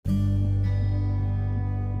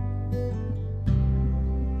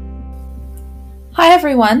Hi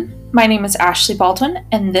everyone, my name is Ashley Baldwin,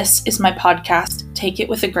 and this is my podcast, Take It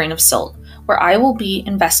With a Grain of Salt, where I will be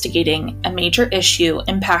investigating a major issue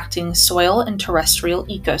impacting soil and terrestrial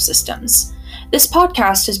ecosystems. This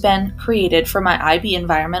podcast has been created for my IB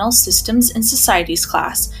Environmental Systems and Societies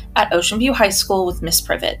class at Ocean View High School with Miss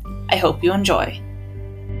Privitt. I hope you enjoy.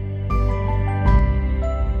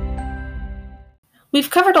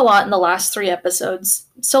 We've covered a lot in the last 3 episodes,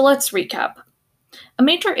 so let's recap. A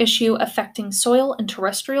major issue affecting soil and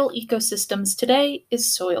terrestrial ecosystems today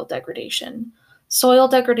is soil degradation. Soil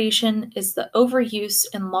degradation is the overuse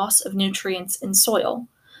and loss of nutrients in soil.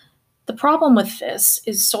 The problem with this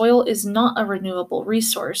is soil is not a renewable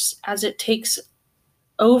resource, as it takes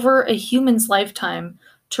over a human's lifetime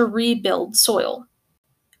to rebuild soil.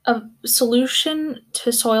 A solution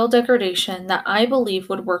to soil degradation that I believe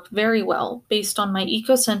would work very well, based on my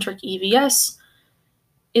ecocentric EVS,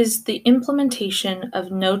 is the implementation of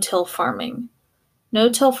no-till farming.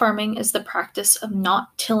 No-till farming is the practice of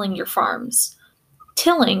not tilling your farms.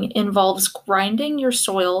 Tilling involves grinding your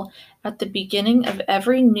soil at the beginning of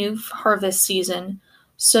every new harvest season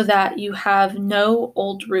so that you have no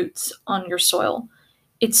old roots on your soil.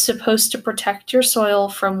 It's supposed to protect your soil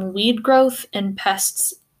from weed growth and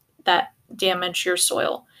pests that damage your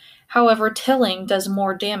soil. However, tilling does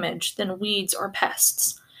more damage than weeds or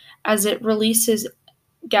pests, as it releases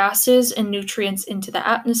gases and nutrients into the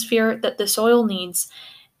atmosphere that the soil needs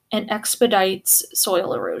and expedites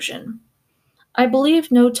soil erosion. I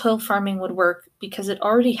believe no-till farming would work because it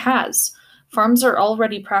already has. Farms are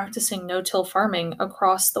already practicing no-till farming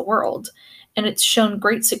across the world, and it's shown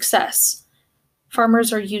great success.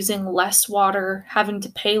 Farmers are using less water, having to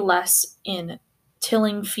pay less in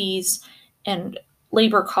tilling fees and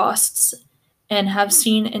labor costs, and have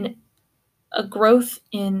seen a growth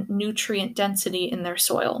in nutrient density in their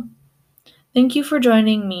soil. Thank you for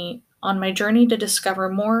joining me on my journey to discover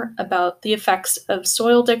more about the effects of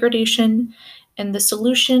soil degradation and the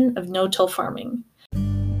solution of no-till farming.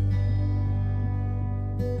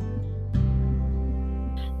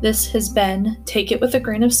 This has been Take It With a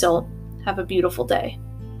Grain of Salt. Have a beautiful day.